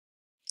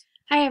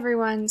Hi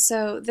everyone,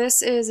 so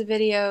this is a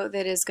video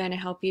that is going to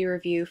help you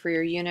review for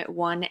your Unit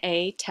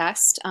 1A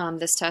test.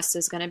 This test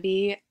is going to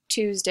be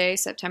Tuesday,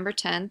 September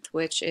 10th,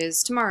 which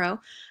is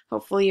tomorrow.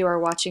 Hopefully you are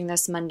watching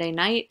this Monday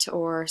night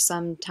or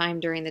sometime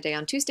during the day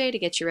on Tuesday to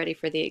get you ready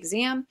for the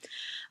exam.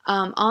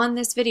 On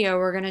this video,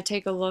 we're going to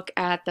take a look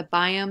at the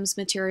Biomes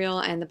material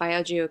and the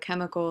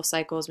Biogeochemical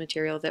cycles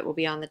material that will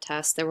be on the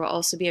test. There will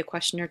also be a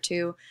question or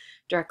two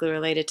directly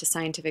related to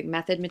scientific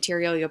method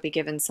material. You'll be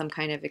given some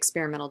kind of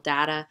experimental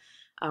data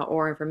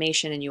or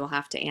information, and you will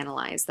have to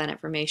analyze that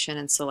information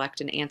and select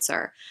an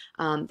answer.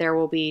 There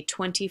will be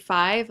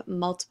 25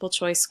 multiple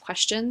choice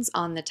questions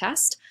on the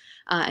test,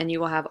 and you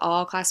will have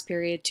all class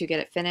period to get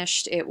it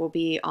finished. It will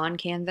be on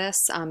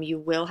Canvas. You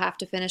will have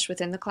to finish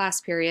within the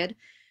class period.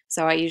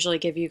 So I usually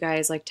give you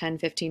guys like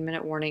 10-15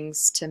 minute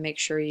warnings to make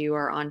sure you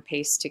are on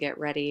pace to get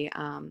ready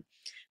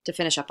to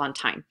finish up on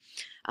time.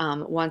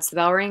 Once the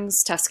bell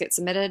rings, tests get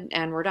submitted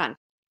and we're done.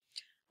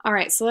 All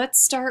right, so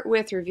let's start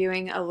with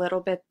reviewing a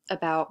little bit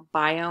about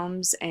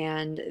biomes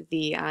and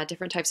the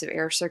different types of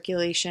air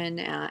circulation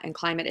and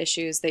climate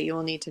issues that you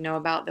will need to know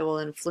about that will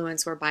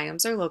influence where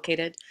biomes are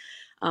located.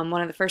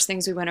 One of the first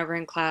things we went over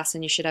in class,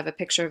 and you should have a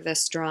picture of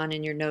this drawn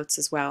in your notes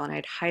as well, and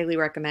I'd highly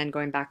recommend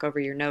going back over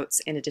your notes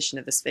in addition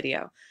to this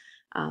video.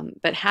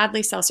 But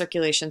Hadley cell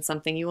circulation is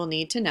something you will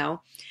need to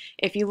know.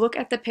 If you look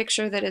at the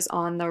picture that is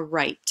on the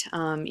right,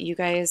 you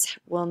guys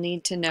will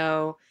need to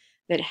know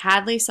that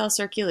Hadley cell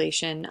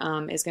circulation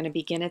is going to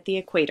begin at the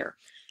equator.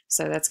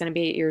 So that's going to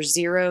be at your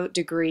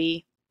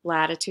 0-degree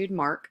latitude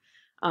mark.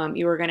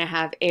 You are going to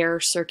have air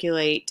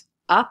circulate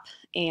up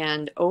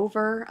and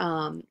over,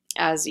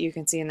 as you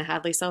can see in the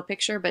Hadley cell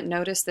picture, but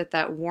notice that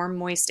that warm,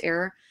 moist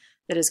air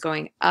that is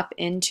going up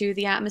into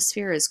the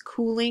atmosphere is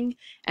cooling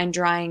and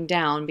drying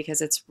down because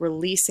it's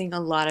releasing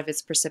a lot of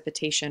its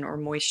precipitation or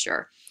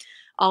moisture.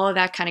 All of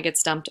that kind of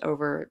gets dumped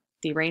over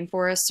the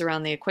rainforests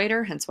around the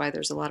equator, hence why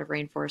there's a lot of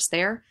rainforest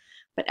there.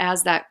 But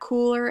as that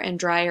cooler and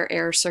drier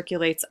air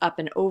circulates up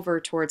and over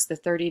towards the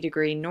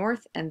 30-degree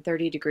north and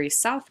 30-degree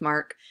south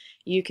mark,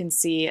 you can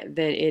see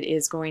that it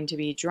is going to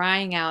be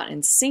drying out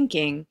and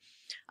sinking,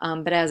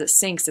 but as it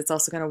sinks, it's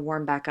also going to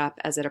warm back up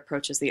as it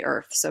approaches the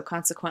Earth. So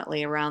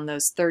consequently, around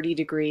those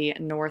 30-degree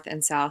north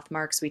and south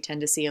marks, we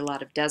tend to see a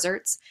lot of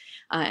deserts.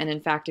 And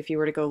in fact, if you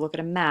were to go look at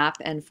a map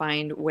and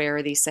find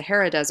where the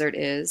Sahara Desert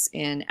is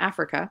in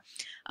Africa,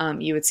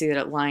 you would see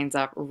that it lines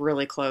up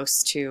really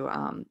close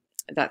to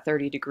that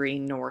 30-degree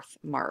north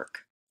mark.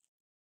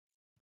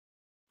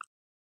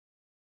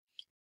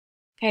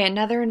 Okay,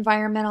 another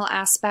environmental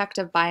aspect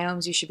of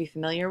biomes you should be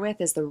familiar with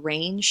is the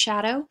rain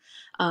shadow,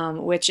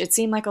 which it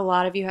seemed like a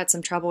lot of you had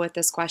some trouble with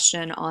this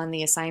question on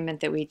the assignment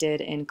that we did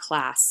in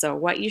class. So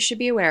what you should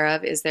be aware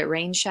of is that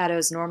rain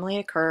shadows normally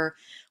occur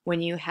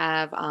when you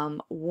have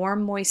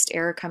warm, moist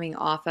air coming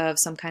off of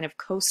some kind of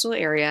coastal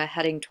area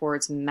heading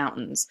towards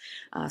mountains.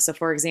 So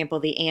for example,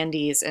 the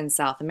Andes in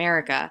South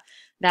America.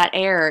 That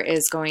air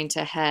is going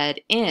to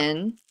head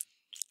in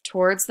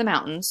towards the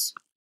mountains,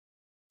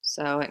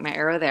 so like my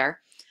arrow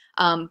there,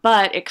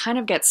 but it kind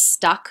of gets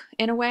stuck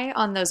in a way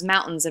on those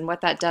mountains, and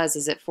what that does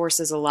is it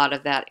forces a lot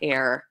of that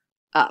air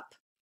up.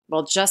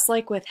 Well, just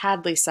like with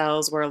Hadley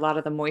cells, where a lot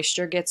of the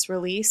moisture gets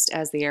released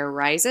as the air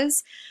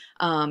rises,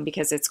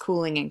 because it's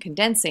cooling and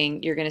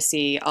condensing, you're going to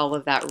see all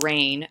of that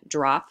rain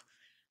drop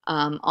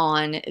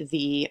on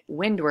the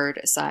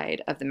windward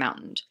side of the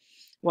mountain.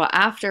 Well,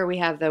 after we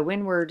have the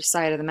windward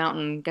side of the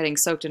mountain getting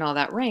soaked in all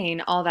that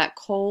rain, all that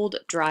cold,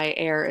 dry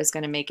air is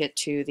going to make it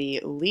to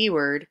the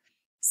leeward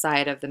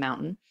side of the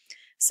mountain.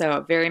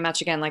 So very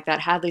much, again, like that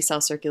Hadley cell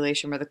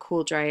circulation where the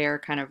cool, dry air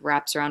kind of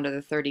wraps around to the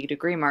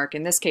 30-degree mark.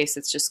 In this case,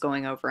 it's just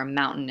going over a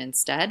mountain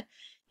instead.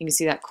 You can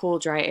see that cool,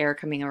 dry air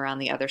coming around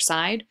the other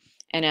side.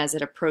 And as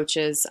it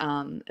approaches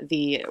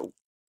the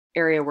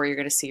area where you're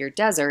going to see your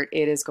desert,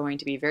 it is going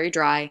to be very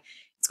dry.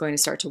 It's going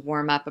to start to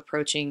warm up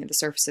approaching the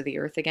surface of the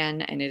Earth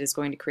again, and it is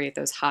going to create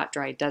those hot,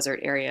 dry desert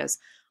areas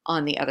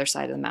on the other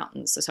side of the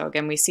mountains. So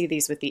again, we see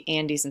these with the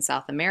Andes in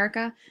South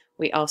America.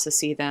 We also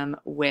see them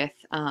with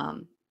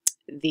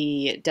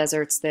the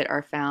deserts that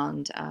are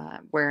found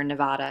where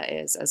Nevada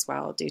is as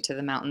well, due to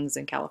the mountains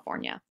in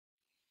California.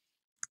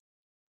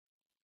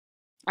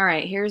 All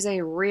right, here's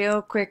a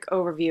real quick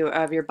overview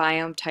of your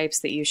biome types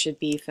that you should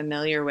be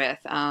familiar with.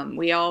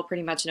 We all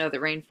pretty much know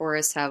that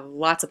rainforests have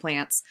lots of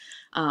plants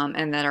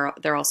and that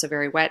they're also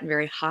very wet and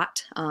very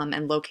hot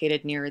and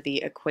located near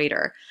the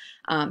equator.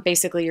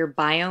 Basically, your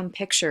biome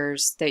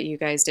pictures that you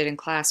guys did in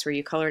class where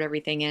you colored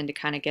everything in to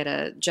kind of get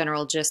a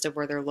general gist of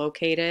where they're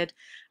located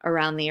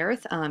around the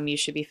Earth, you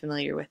should be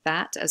familiar with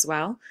that as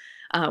well.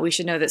 We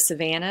should know that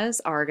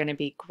savannas are going to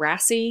be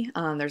grassy.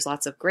 There's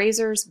lots of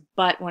grazers,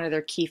 but one of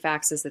their key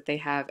facts is that they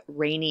have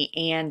rainy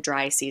and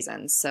dry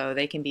seasons, so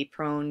they can be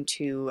prone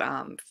to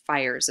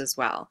fires as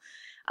well.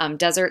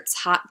 Deserts,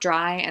 hot,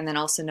 dry, and then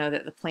also know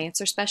that the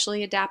plants are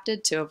specially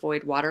adapted to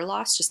avoid water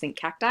loss. Just think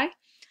cacti.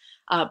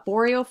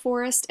 Boreal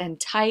forest and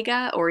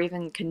taiga, or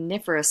even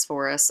coniferous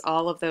forests,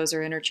 all of those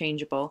are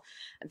interchangeable.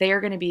 They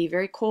are going to be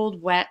very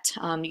cold, wet,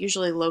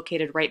 usually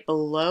located right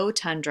below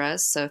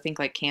tundras, so think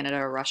like Canada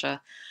or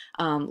Russia.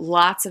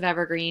 Lots of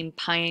evergreen,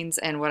 pines,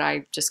 and what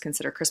I just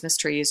consider Christmas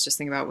trees. Just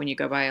think about when you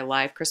go by a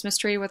live Christmas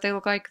tree, what they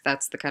look like.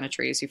 That's the kind of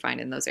trees you find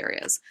in those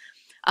areas.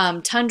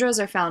 Tundras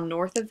are found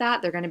north of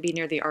that. They're going to be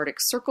near the Arctic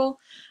Circle.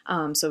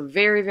 So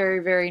very, very,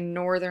 very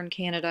northern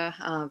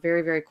Canada.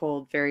 Very, very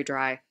cold, very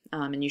dry.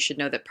 And you should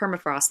know that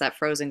permafrost, that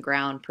frozen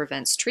ground,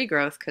 prevents tree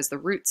growth because the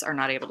roots are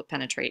not able to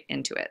penetrate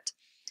into it.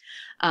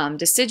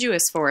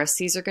 Deciduous forests,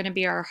 these are going to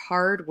be our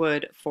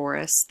hardwood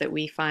forests that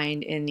we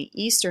find in the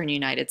eastern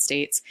United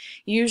States.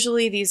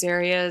 Usually these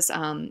areas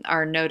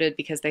are noted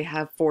because they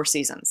have 4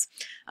 seasons.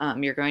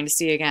 You're going to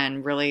see,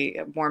 again, really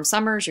warm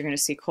summers, you're going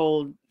to see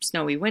cold,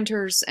 snowy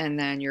winters, and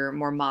then your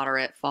more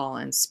moderate fall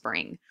and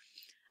spring.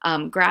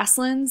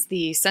 Grasslands,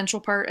 the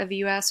central part of the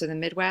U.S. or the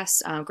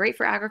Midwest, great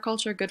for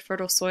agriculture, good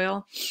fertile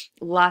soil,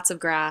 lots of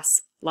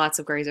grass, lots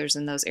of grazers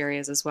in those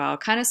areas as well.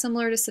 Kind of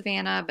similar to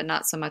savanna, but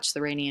not so much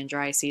the rainy and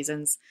dry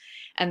seasons.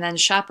 And then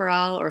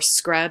chaparral or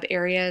scrub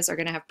areas are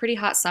going to have pretty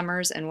hot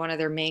summers, and one of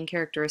their main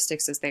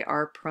characteristics is they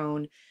are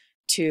prone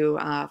to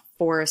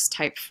forest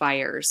type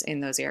fires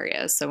in those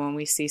areas. So when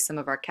we see some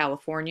of our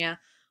California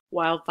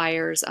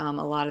wildfires,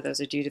 a lot of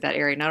those are due to that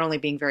area not only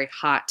being very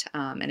hot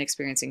and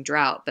experiencing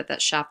drought, but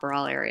that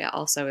chaparral area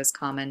also is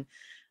common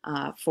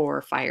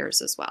for fires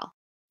as well.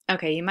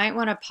 Okay, you might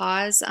want to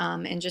pause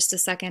in just a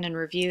second and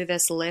review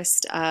this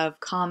list of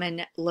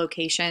common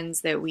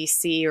locations that we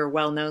see, or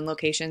well-known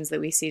locations that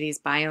we see these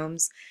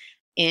biomes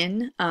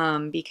in,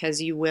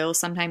 because you will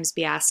sometimes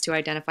be asked to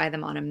identify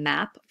them on a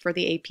map for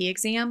the AP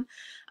exam.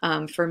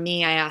 For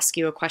me, I ask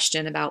you a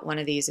question about one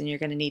of these and you're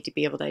going to need to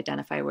be able to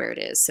identify where it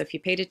is. So if you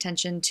paid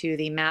attention to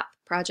the map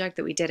project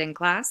that we did in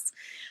class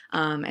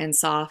and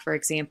saw, for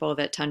example,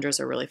 that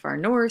tundras are really far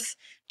north,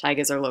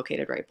 taigas are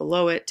located right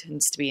below it,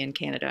 tends to be in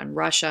Canada and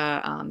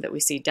Russia, that we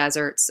see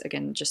deserts,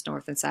 again, just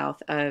north and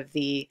south of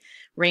the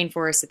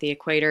rainforest at the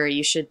equator,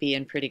 you should be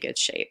in pretty good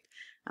shape.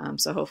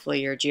 So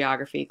hopefully your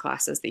geography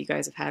classes that you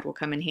guys have had will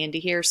come in handy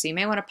here. So you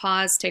may want to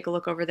pause, take a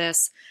look over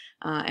this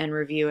and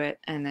review it,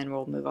 and then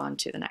we'll move on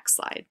to the next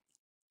slide.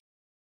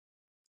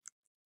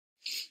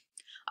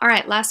 All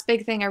right, last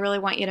big thing I really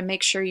want you to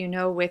make sure you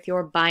know with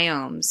your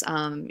biomes.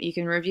 You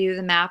can review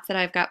the map that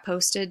I've got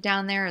posted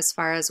down there as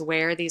far as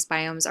where these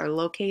biomes are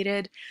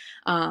located,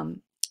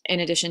 in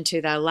addition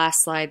to the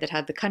last slide that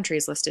had the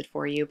countries listed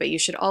for you. But you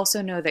should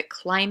also know that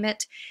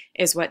climate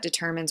is what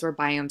determines where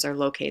biomes are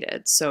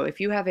located. So if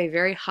you have a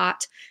very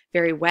hot,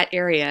 very wet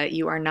area,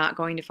 you are not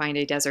going to find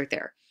a desert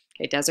there.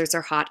 Okay, deserts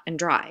are hot and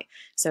dry.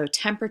 So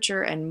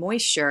temperature and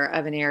moisture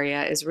of an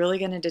area is really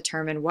going to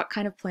determine what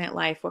kind of plant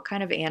life, what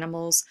kind of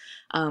animals,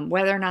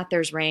 whether or not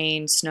there's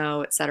rain,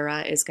 snow,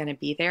 etc., is going to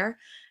be there.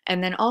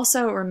 And then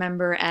also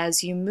remember,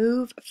 as you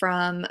move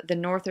from the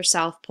North or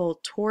South Pole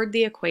toward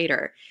the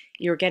equator,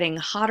 you're getting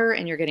hotter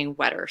and you're getting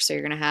wetter. So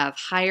you're going to have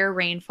higher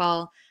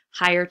rainfall,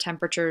 higher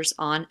temperatures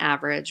on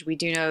average. We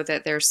do know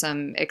that there's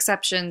some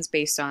exceptions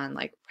based on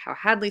like how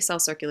Hadley cell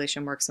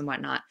circulation works and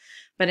whatnot.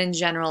 But in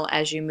general,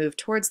 as you move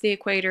towards the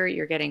equator,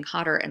 you're getting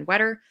hotter and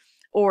wetter.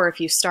 Or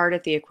if you start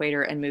at the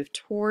equator and move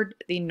toward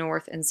the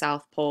North and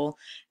South Pole,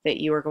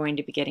 that you are going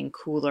to be getting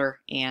cooler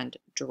and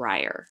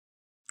drier.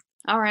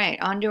 All right,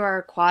 on to our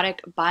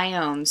aquatic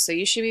biomes. So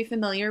you should be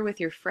familiar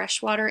with your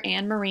freshwater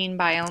and marine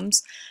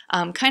biomes.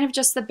 Kind of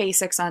just the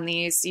basics on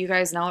these. You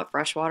guys know what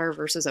freshwater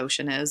versus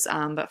ocean is,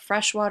 but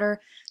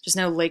freshwater, just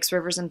know lakes,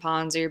 rivers, and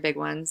ponds are your big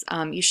ones.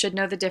 You should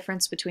know the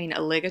difference between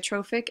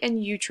oligotrophic and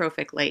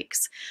eutrophic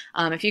lakes.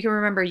 If you can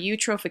remember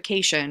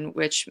eutrophication,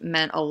 which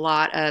meant a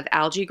lot of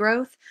algae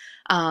growth,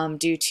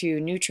 due to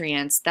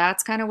nutrients,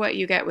 that's kind of what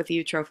you get with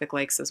eutrophic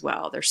lakes as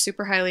well. They're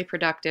super highly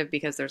productive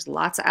because there's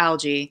lots of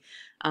algae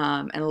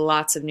and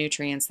lots of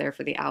nutrients there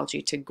for the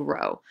algae to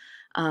grow.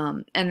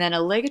 And then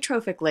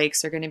oligotrophic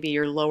lakes are going to be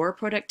your lower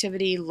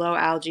productivity, low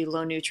algae,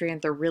 low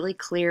nutrient. They're really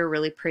clear,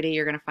 really pretty.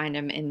 You're going to find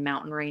them in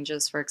mountain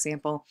ranges, for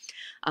example.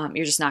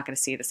 You're just not going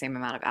to see the same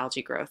amount of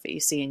algae growth that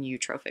you see in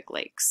eutrophic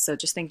lakes. So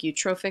just think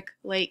eutrophic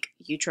lake,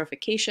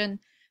 eutrophication,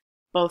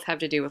 both have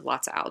to do with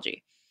lots of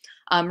algae.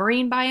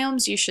 Marine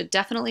biomes, you should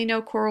definitely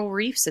know coral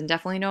reefs and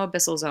definitely know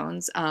abyssal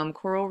zones.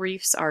 Coral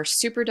reefs are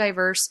super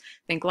diverse.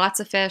 Think lots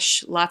of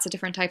fish, lots of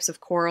different types of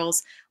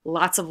corals,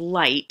 lots of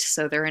light,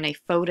 so they're in a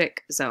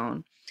photic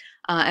zone.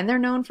 And they're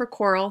known for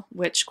coral,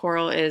 which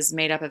coral is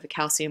made up of a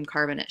calcium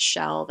carbonate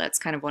shell. That's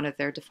kind of one of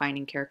their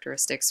defining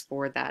characteristics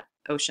for that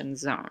ocean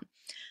zone.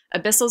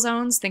 Abyssal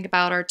zones, think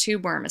about our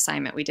tube worm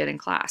assignment we did in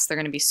class. They're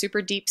going to be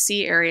super deep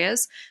sea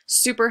areas,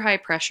 super high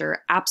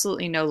pressure,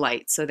 absolutely no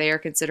light. So they are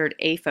considered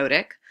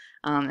aphotic.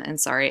 And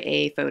sorry,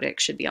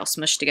 aphotic should be all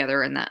smushed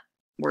together in that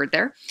word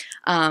there.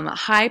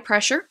 High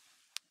pressure,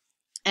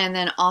 and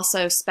then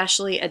also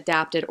specially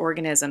adapted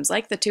organisms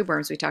like the tube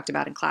worms we talked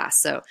about in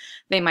class. So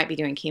they might be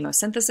doing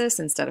chemosynthesis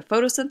instead of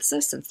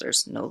photosynthesis since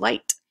there's no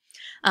light.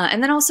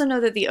 And then also know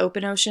that the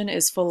open ocean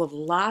is full of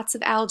lots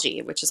of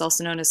algae, which is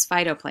also known as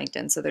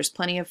phytoplankton. So there's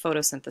plenty of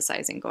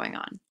photosynthesizing going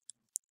on.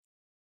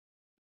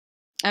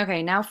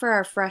 Okay, now for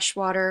our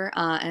freshwater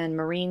and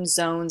marine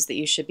zones that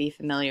you should be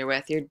familiar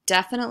with. You're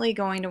definitely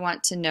going to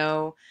want to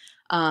know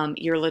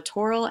your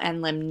littoral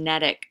and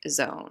limnetic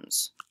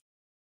zones.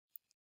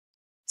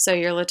 So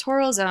your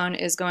littoral zone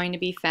is going to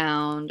be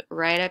found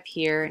right up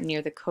here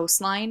near the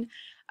coastline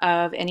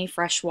of any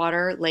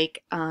freshwater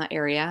lake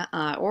area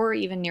or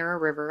even near a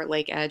river,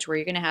 lake edge, where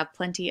you're going to have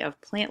plenty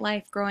of plant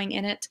life growing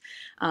in it.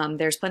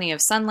 There's plenty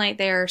of sunlight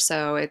there,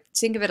 so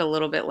think of it a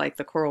little bit like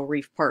the coral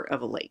reef part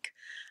of a lake.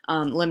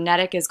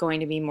 Limnetic is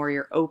going to be more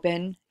your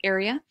open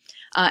area.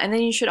 And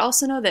then you should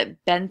also know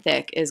that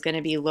benthic is going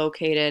to be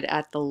located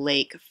at the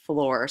lake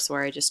floor, so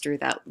where I just drew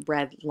that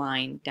red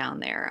line down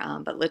there.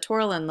 But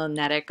littoral and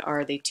limnetic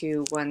are the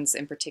two ones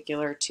in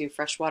particular to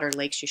freshwater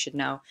lakes you should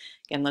know.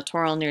 Again,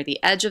 littoral near the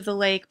edge of the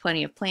lake,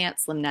 plenty of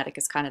plants. Limnetic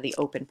is kind of the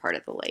open part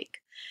of the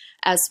lake.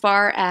 As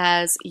far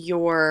as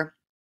your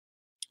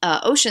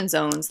ocean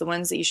zones, the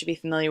ones that you should be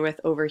familiar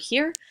with over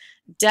here,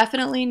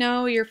 definitely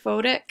know your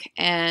photic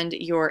and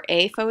your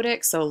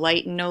aphotic, so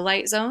light and no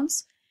light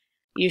zones.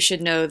 You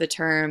should know the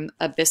term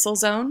abyssal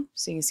zone,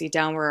 so you can see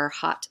down where our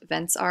hot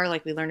vents are,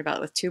 like we learned about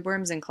with tube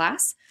worms in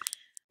class.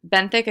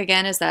 Benthic,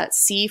 again, is that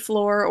sea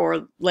floor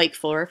or lake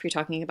floor if you're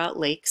talking about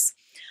lakes.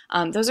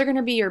 Those are going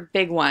to be your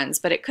big ones,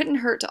 but it couldn't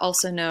hurt to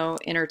also know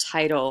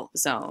intertidal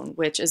zone,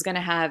 which is going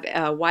to have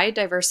a wide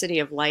diversity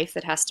of life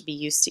that has to be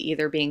used to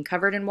either being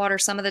covered in water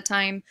some of the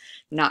time,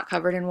 not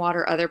covered in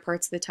water other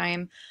parts of the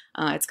time.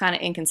 It's kind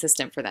of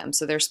inconsistent for them,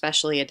 so they're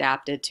specially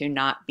adapted to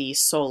not be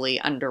solely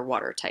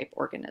underwater type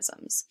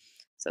organisms.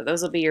 So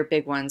those will be your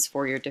big ones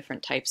for your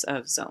different types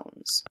of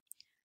zones.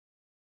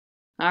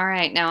 All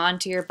right, now on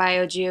to your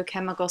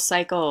biogeochemical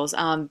cycles.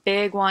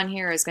 Big one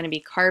here is going to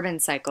be carbon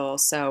cycle.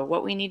 So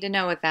what we need to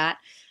know with that,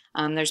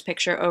 there's a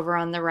picture over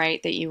on the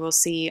right that you will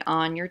see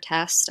on your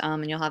test,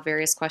 and you'll have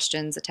various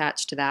questions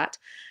attached to that.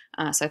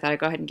 So I thought I'd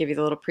go ahead and give you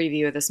the little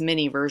preview of this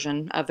mini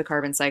version of the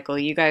carbon cycle.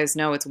 You guys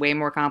know it's way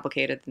more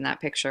complicated than that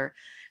picture.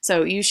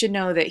 So you should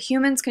know that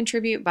humans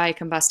contribute by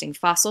combusting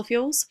fossil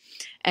fuels,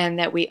 and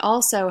that we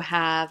also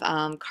have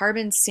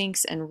carbon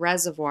sinks and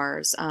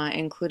reservoirs,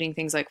 including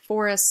things like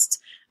forests,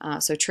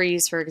 so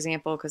trees, for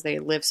example, because they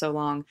live so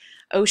long,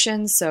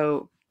 oceans,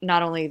 so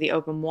not only the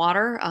open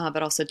water,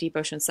 but also deep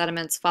ocean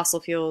sediments, fossil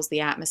fuels, the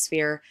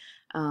atmosphere,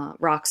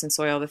 rocks and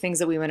soil. The things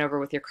that we went over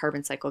with your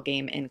carbon cycle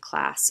game in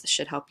class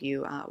should help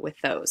you with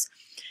those.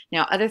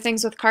 Now, other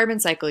things with carbon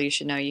cycle you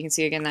should know. You can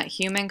see again that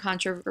human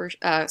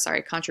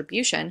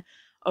contribution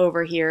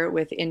over here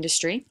with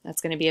industry. That's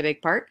going to be a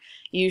big part.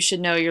 You should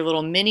know your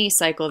little mini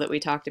cycle that we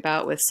talked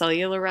about with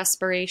cellular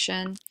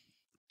respiration,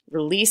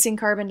 releasing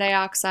carbon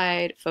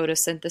dioxide,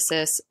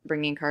 photosynthesis,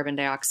 bringing carbon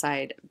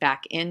dioxide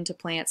back into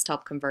plants to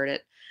help convert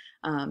it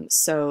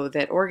so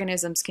that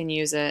organisms can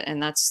use it.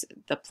 And that's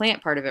the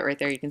plant part of it right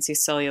there. You can see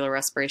cellular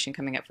respiration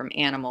coming up from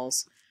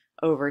animals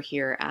over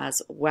here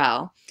as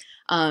well.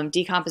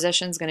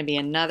 Decomposition is going to be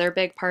another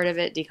big part of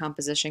it.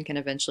 Decomposition can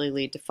eventually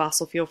lead to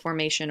fossil fuel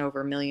formation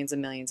over millions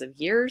and millions of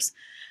years.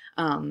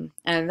 And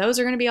those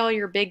are going to be all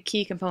your big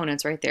key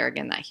components right there.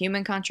 Again, that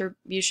human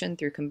contribution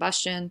through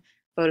combustion,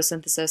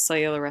 photosynthesis,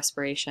 cellular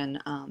respiration,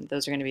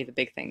 those are going to be the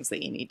big things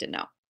that you need to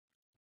know.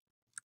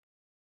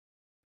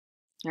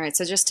 All right,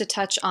 so just to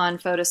touch on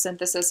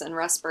photosynthesis and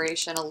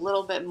respiration a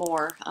little bit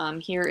more,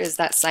 here is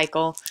that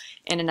cycle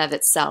in and of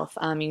itself.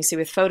 You can see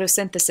with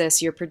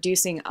photosynthesis, you're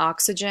producing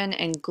oxygen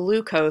and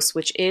glucose,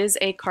 which is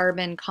a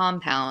carbon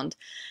compound,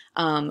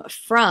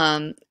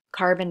 from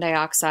carbon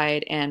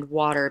dioxide and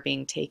water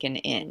being taken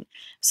in.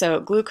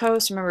 So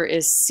glucose, remember,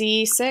 is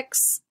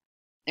C6,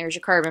 there's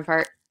your carbon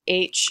part,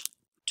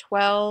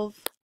 H12O6.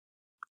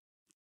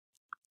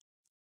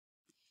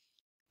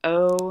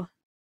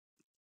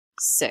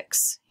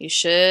 You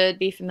should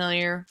be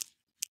familiar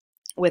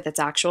with its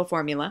actual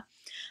formula.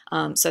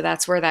 So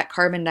that's where that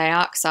carbon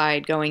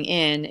dioxide going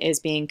in is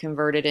being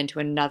converted into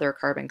another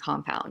carbon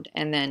compound.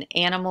 And then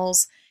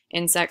animals,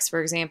 insects,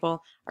 for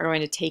example, are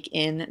going to take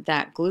in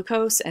that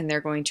glucose and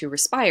they're going to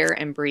respire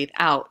and breathe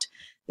out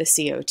the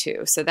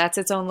CO2. So that's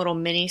its own little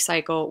mini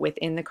cycle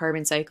within the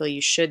carbon cycle.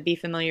 You should be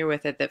familiar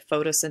with it, that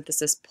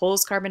photosynthesis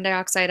pulls carbon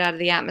dioxide out of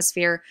the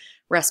atmosphere,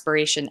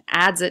 respiration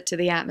adds it to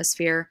the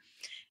atmosphere,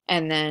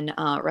 and then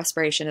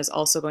respiration is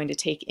also going to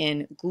take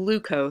in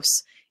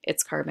glucose,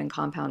 its carbon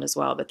compound as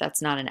well, but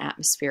that's not an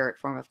atmospheric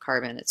form of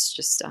carbon. It's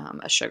just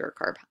a sugar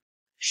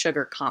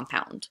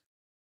compound.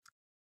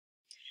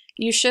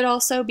 You should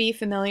also be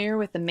familiar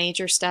with the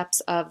major steps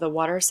of the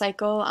water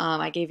cycle.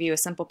 I gave you a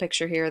simple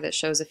picture here that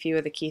shows a few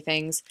of the key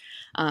things.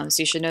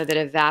 So you should know that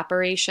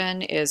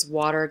evaporation is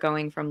water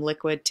going from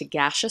liquid to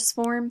gaseous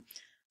form.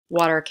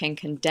 Water can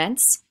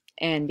condense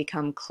and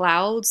become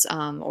clouds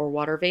or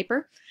water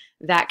vapor.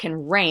 That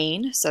can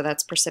rain, so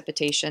that's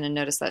precipitation, and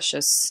notice that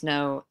shows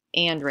snow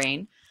and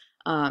rain.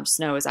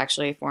 Snow is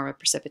actually a form of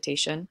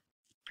precipitation.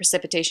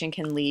 Precipitation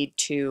can lead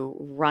to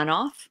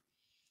runoff.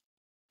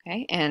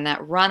 Okay, and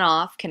that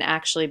runoff can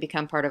actually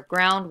become part of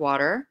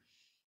groundwater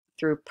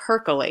through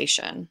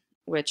percolation,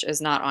 which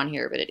is not on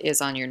here, but it is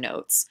on your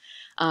notes.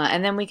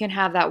 And then we can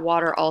have that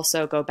water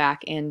also go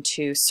back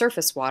into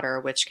surface water,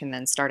 which can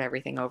then start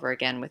everything over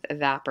again with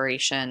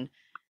evaporation,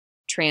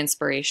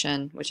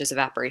 transpiration, which is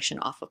evaporation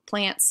off of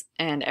plants,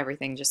 and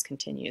everything just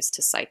continues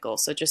to cycle.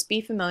 So just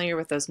be familiar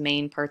with those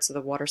main parts of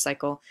the water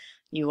cycle.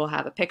 You will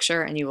have a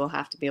picture and you will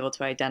have to be able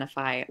to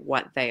identify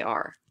what they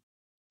are.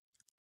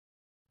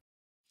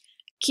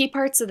 Key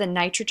parts of the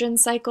nitrogen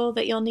cycle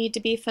that you'll need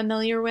to be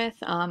familiar with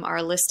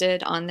are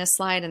listed on this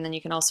slide, and then you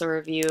can also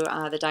review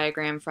the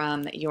diagram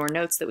from your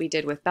notes that we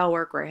did with bell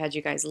work, where I had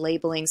you guys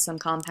labeling some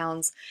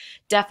compounds.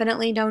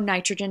 Definitely no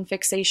nitrogen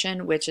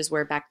fixation, which is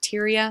where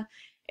bacteria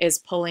is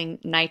pulling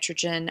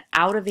nitrogen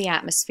out of the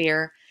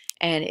atmosphere,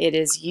 and it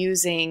is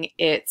using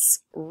its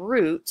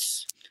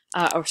roots.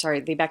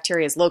 The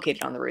bacteria is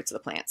located on the roots of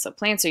the plant. So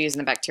plants are using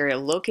the bacteria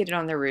located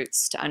on their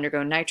roots to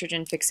undergo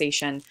nitrogen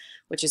fixation,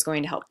 which is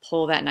going to help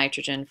pull that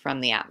nitrogen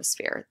from the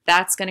atmosphere.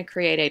 That's going to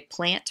create a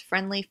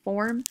plant-friendly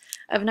form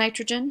of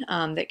nitrogen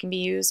that can be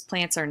used.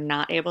 Plants are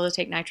not able to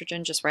take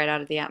nitrogen just right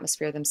out of the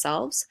atmosphere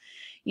themselves.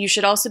 You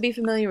should also be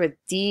familiar with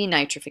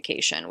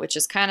denitrification, which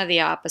is kind of the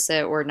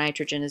opposite, where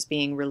nitrogen is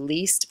being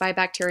released by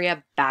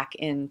bacteria back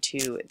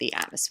into the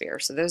atmosphere.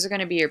 So those are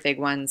going to be your big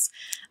ones.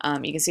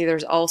 You can see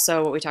there's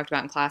also what we talked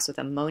about in class with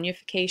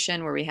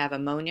ammonification, where we have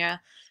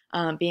ammonia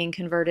being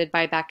converted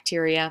by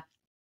bacteria.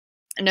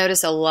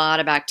 Notice a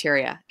lot of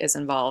bacteria is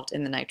involved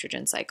in the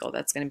nitrogen cycle.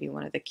 That's going to be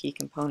one of the key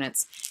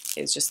components,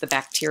 is just the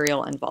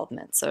bacterial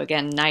involvement. So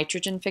again,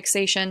 nitrogen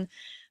fixation,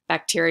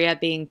 bacteria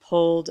being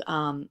pulled,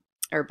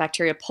 or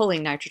bacteria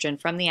pulling nitrogen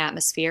from the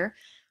atmosphere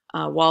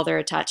while they're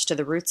attached to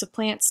the roots of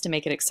plants to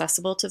make it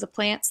accessible to the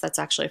plants. That's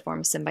actually a form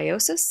of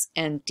symbiosis.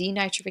 And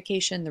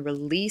denitrification, the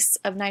release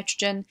of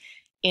nitrogen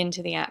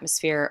into the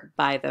atmosphere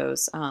by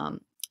those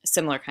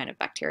similar kind of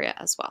bacteria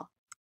as well.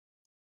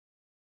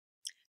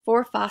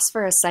 For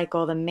phosphorus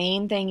cycle, the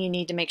main thing you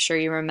need to make sure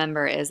you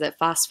remember is that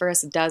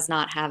phosphorus does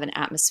not have an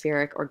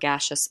atmospheric or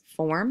gaseous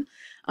form.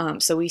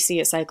 So we see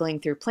it cycling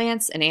through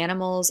plants and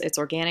animals, its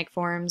organic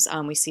forms.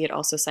 We see it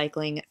also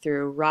cycling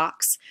through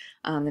rocks.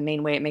 The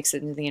main way it makes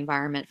it into the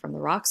environment from the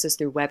rocks is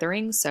through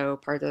weathering. So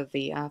part of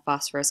the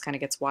phosphorus kind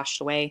of gets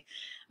washed away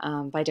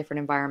by different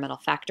environmental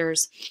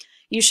factors.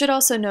 You should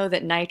also know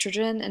that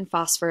nitrogen and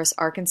phosphorus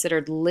are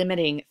considered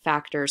limiting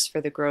factors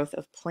for the growth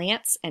of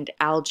plants and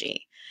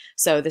algae.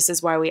 So this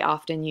is why we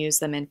often use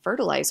them in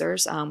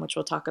fertilizers, which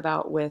we'll talk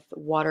about with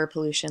water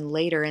pollution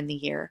later in the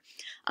year.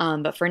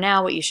 But for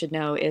now, what you should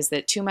know is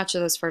that too much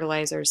of those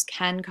fertilizers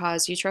can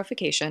cause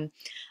eutrophication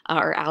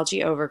or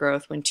algae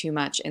overgrowth when too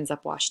much ends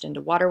up washed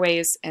into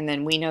waterways. And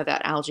then we know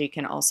that algae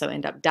can also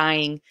end up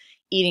dying,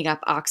 eating up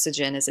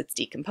oxygen as it's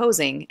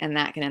decomposing, and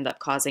that can end up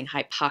causing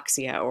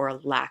hypoxia or a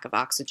lack of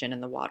oxygen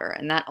in the water.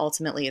 And that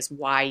ultimately is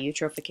why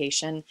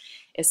eutrophication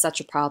is such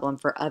a problem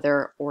for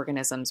other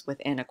organisms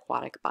within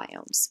aquatic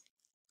biomes.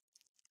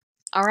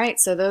 All right,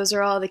 so those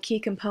are all the key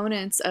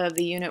components of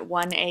the Unit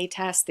 1A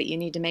test that you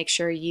need to make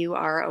sure you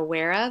are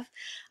aware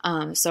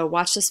of. So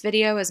watch this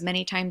video as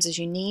many times as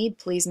you need.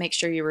 Please make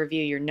sure you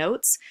review your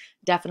notes.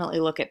 Definitely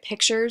look at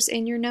pictures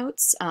in your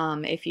notes.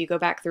 If you go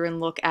back through and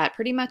look at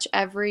pretty much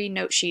every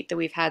note sheet that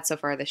we've had so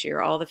far this year,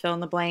 all the fill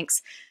in the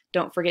blanks,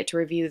 don't forget to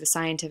review the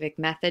scientific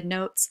method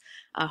notes.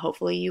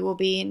 Hopefully you will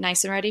be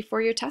nice and ready for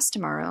your test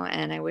tomorrow,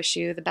 and I wish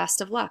you the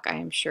best of luck. I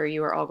am sure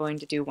you are all going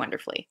to do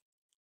wonderfully.